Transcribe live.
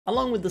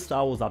Along with the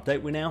Star Wars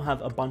update, we now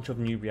have a bunch of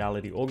new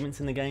reality augments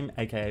in the game,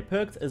 aka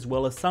perks, as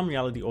well as some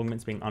reality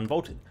augments being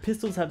unvaulted.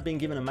 Pistols have been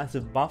given a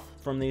massive buff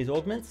from these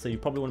augments, so you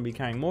probably want to be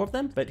carrying more of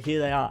them, but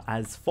here they are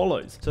as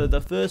follows. So the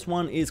first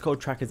one is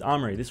called Tracker's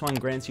Armory. This one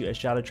grants you a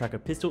Shadow Tracker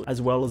pistol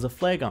as well as a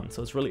flare gun,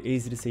 so it's really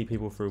easy to see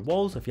people through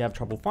walls. If you have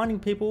trouble finding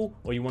people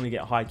or you want to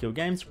get high kill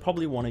games, you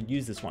probably want to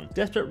use this one.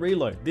 Desperate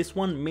Reload. This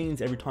one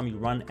means every time you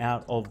run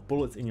out of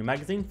bullets in your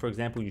magazine, for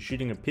example, you're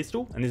shooting a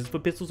pistol, and this is for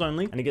pistols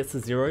only, and it gets to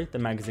 0, the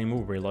magazine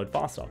will reload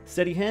faster.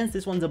 Steady Hands,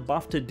 this one's a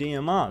buff to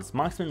DMRs.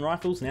 Marksman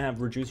rifles now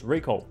have reduced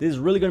recoil. This is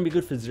really going to be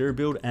good for zero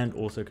build and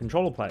also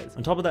controller players.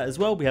 On top of that as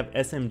well, we have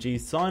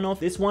SMG sign off.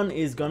 This one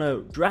is going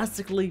to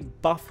drastically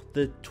buff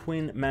the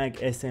twin mag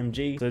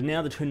SMG. So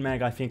now the twin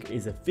mag I think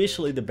is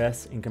officially the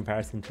best in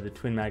comparison to the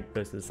twin mag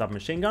versus the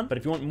submachine gun. But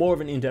if you want more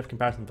of an in-depth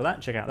comparison for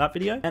that, check out that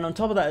video. And on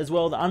top of that as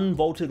well, the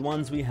unvaulted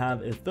ones we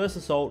have is First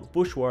Assault,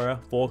 Bush Warrior,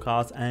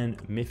 Forecast, and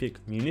Mythic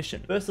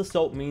Munition. First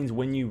Assault means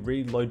when you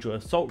reload your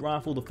assault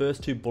rifle, the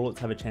first 2 bullets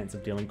have a chance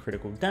of dealing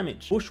critical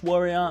damage. Bush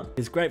Warrior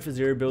is great for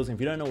zero builds, and if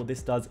you don't know what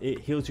this does, it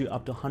heals you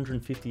up to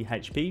 150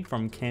 HP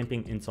from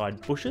camping inside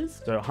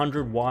bushes. So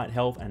 100 white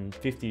health and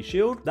 50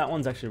 shield. That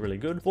one's actually really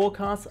good.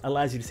 Forecast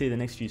allows you to see the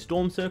next few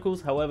storm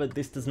circles. However,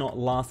 this does not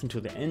last until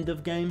the end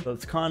of game, so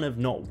it's kind of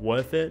not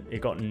worth it.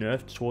 It got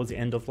nerfed towards the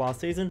end of last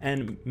season.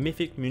 And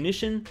Mythic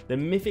Munition, the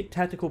Mythic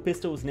tactical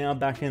pistol is now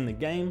back in the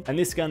game, and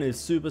this gun is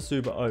super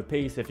OP.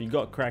 So if you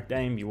got cracked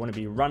aim, you want to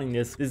be running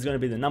this is going to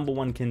be the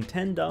 #1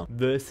 contender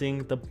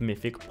versus the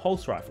Mythic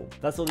Pulse Rifle.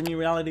 That's all the new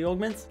reality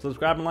augments.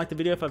 Subscribe and like the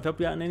video if I've helped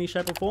you out in any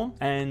shape or form,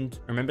 and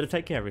remember to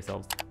take care of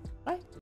yourselves.